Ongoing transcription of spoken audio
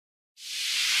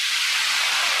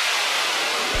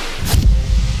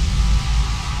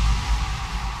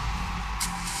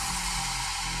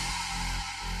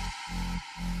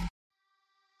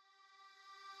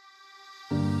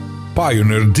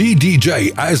Pioneer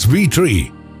DDJ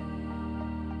SB3.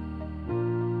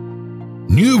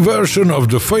 New version of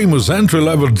the famous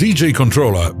entry-level DJ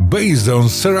controller based on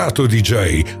Serato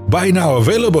DJ, by now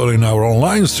available in our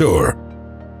online store.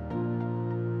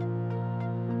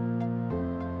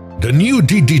 The new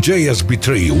DDJ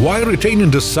SB3, while retaining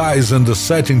the size and the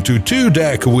setting to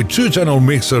 2-deck with 2-channel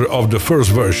mixer of the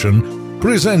first version,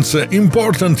 presents an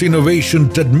important innovation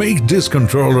that makes this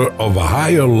controller of a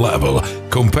higher level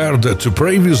compared to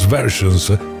previous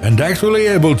versions and actually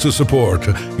able to support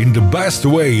in the best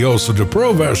way also the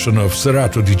Pro version of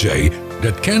Serato DJ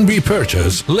that can be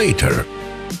purchased later.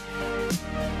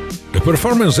 The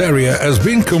performance area has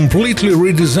been completely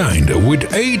redesigned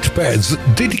with 8 pads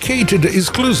dedicated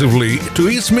exclusively to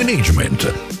its management,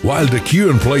 while the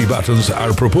cue and play buttons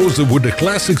are proposed with the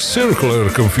classic circular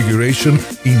configuration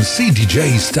in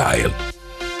CDJ style.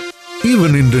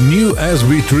 Even in the new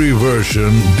SB3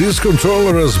 version, this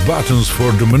controller has buttons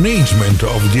for the management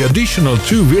of the additional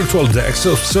 2 virtual decks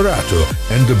of Serato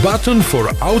and the button for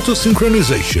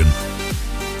auto-synchronization.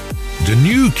 The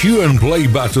new cue and play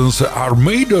buttons are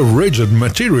made of rigid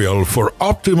material for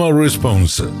optimal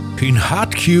response. In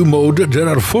hot cue mode, there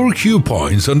are 4 cue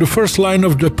points on the first line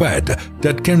of the pad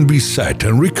that can be set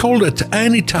and recalled at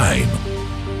any time.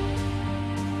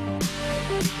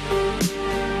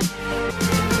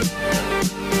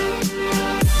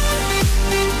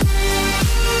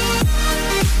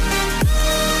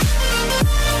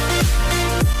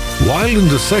 While in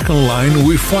the second line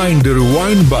we find the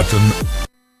rewind button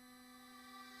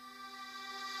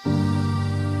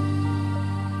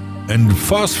and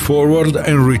fast forward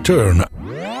and return,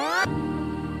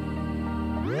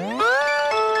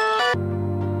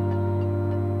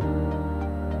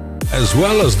 as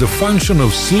well as the function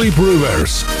of sleep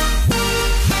reverse.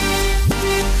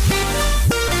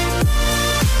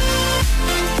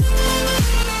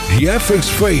 The FX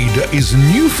Fade is a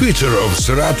new feature of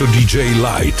Serato DJ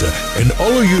Lite and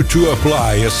allows you to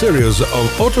apply a series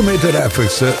of automated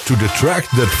effects to the track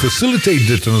that facilitate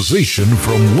the transition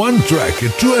from one track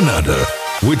to another,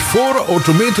 with 4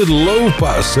 automated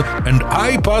low-pass and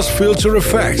high-pass filter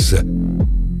effects,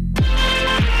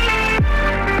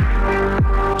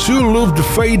 2 looped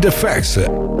fade effects,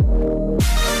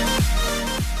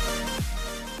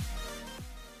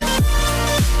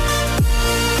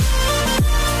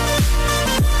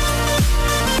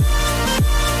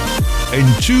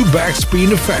 and 2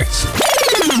 backspin effects.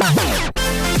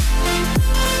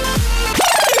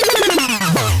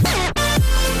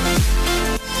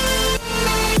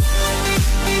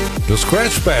 The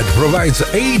scratch pad provides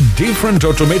 8 different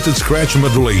automated scratch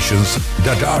modulations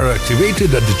that are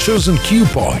activated at the chosen cue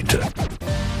point.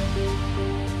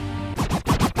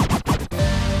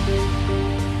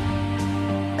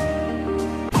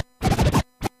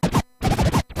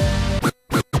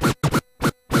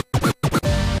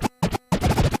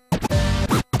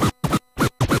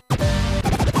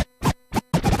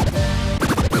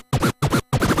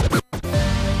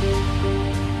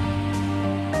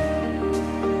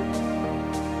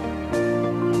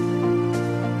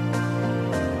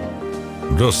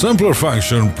 The sampler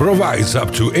function provides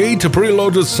up to 8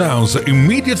 preloaded sounds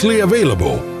immediately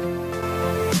available.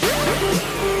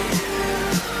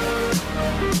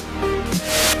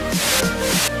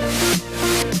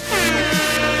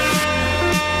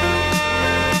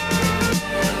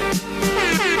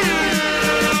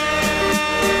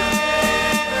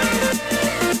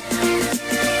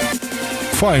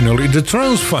 Finally, the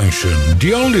trance function,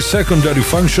 the only secondary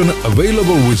function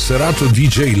available with Serato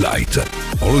DJ Lite,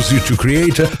 allows you to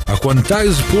create a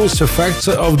quantized pulse effects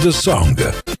of the song,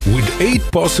 with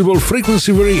 8 possible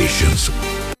frequency variations.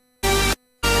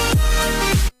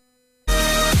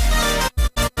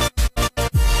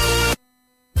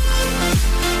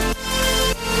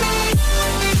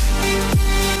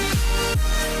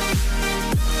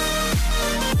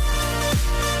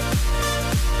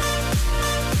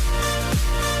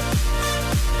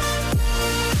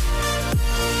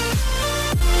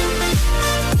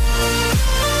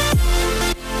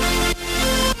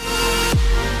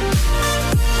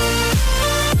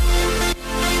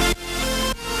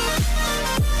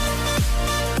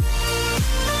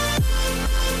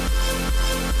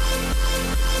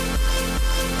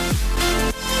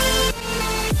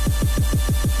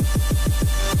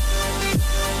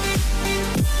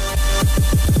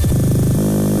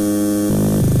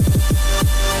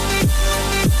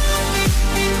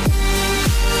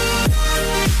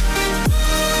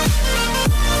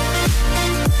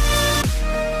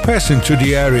 Passing to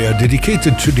the area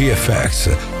dedicated to the effects,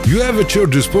 you have at your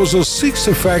disposal 6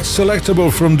 effects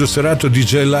selectable from the Serato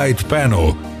DJ Lite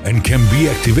panel and can be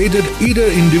activated either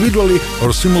individually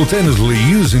or simultaneously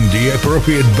using the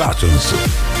appropriate buttons.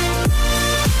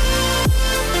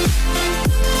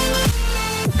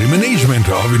 The management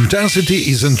of intensity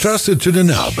is entrusted to the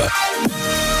knob.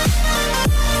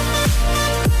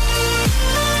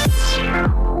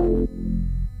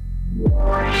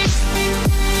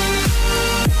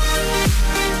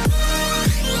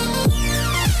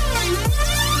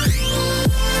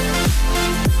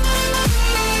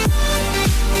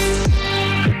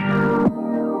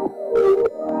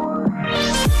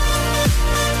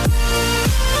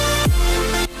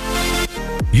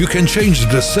 You can change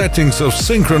the settings of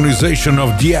synchronization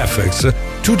of the effects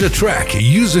to the track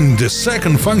using the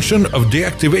second function of the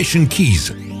activation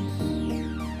keys.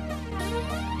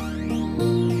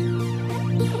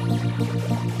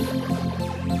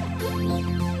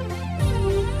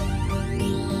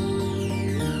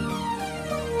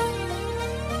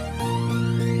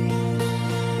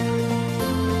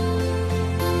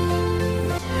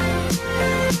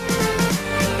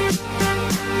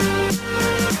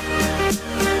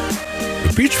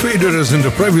 The pitch fader, as in the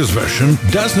previous version,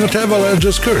 does not have a large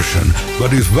excursion,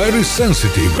 but is very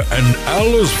sensitive and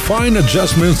allows fine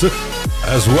adjustments,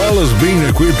 as well as being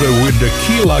equipped with the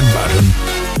key lock button.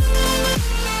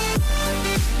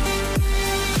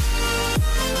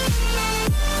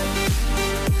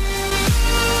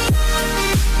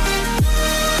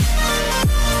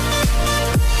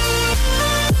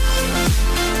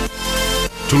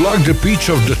 To lock the pitch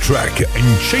of the track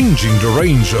and changing the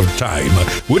range of time,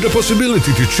 with the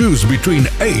possibility to choose between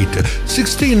 8,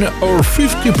 16 or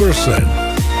 50%.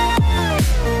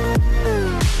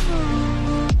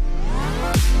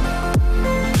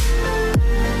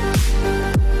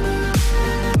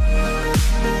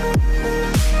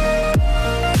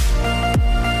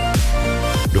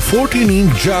 The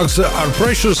 14-inch jugs are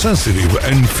pressure sensitive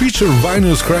and feature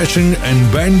vinyl scratching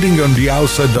and bending on the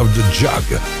outside of the jug.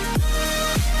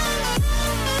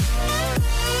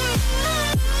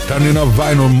 Turning off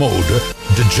vinyl mode,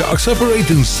 the jugs operate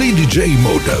in CDJ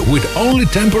mode with only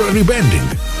temporary bending.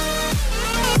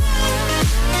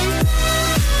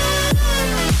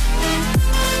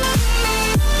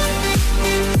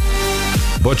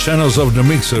 Both channels of the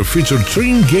mixer feature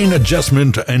trim gain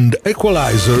adjustment and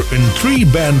equalizer and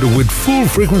 3-band with full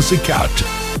frequency cut.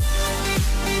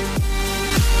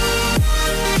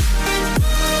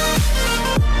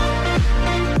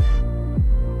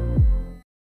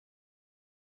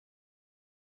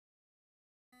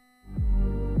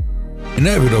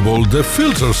 Inevitable the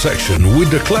filter section with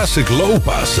the classic low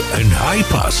pass and high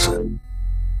pass.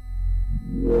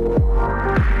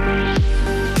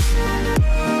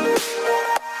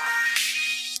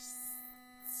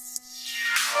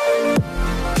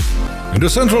 In the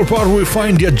central part we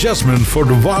find the adjustment for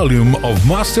the volume of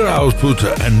master output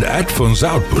and headphones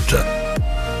output.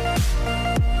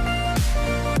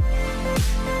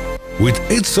 With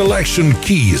its selection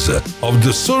keys of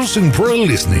the sourcing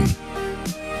pre-listening.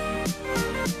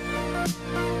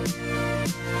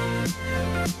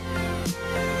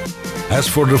 As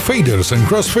for the faders and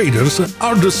crossfaders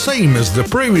are the same as the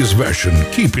previous version,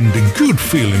 keeping the good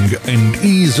feeling and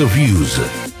ease of use.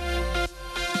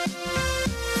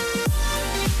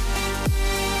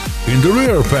 In the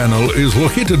rear panel is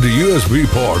located the USB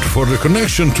port for the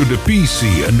connection to the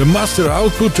PC and the master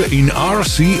output in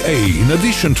RCA, in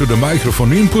addition to the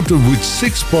microphone input with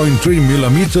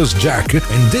 6.3mm jack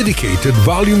and dedicated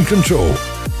volume control.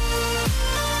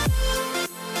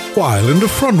 While in the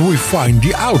front we find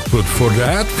the output for the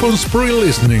headphones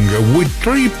pre-listening with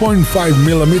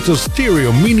 3.5mm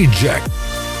stereo mini jack.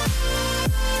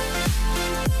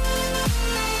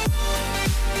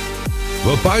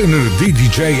 The Pioneer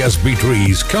DDJ SB3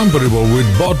 is compatible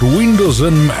with both Windows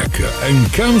and Mac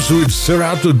and comes with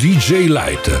Serato DJ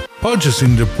Lite.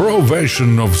 Purchasing the Pro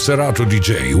version of Serato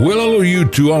DJ will allow you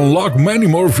to unlock many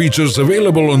more features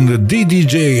available on the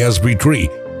DDJ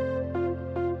SB3.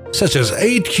 Such as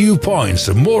 8 cue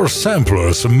points, more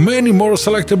samplers, many more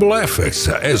selectable effects,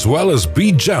 as well as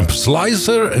beat jump,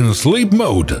 slicer and sleep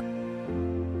mode.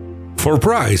 For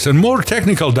price and more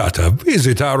technical data,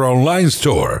 visit our online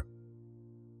store.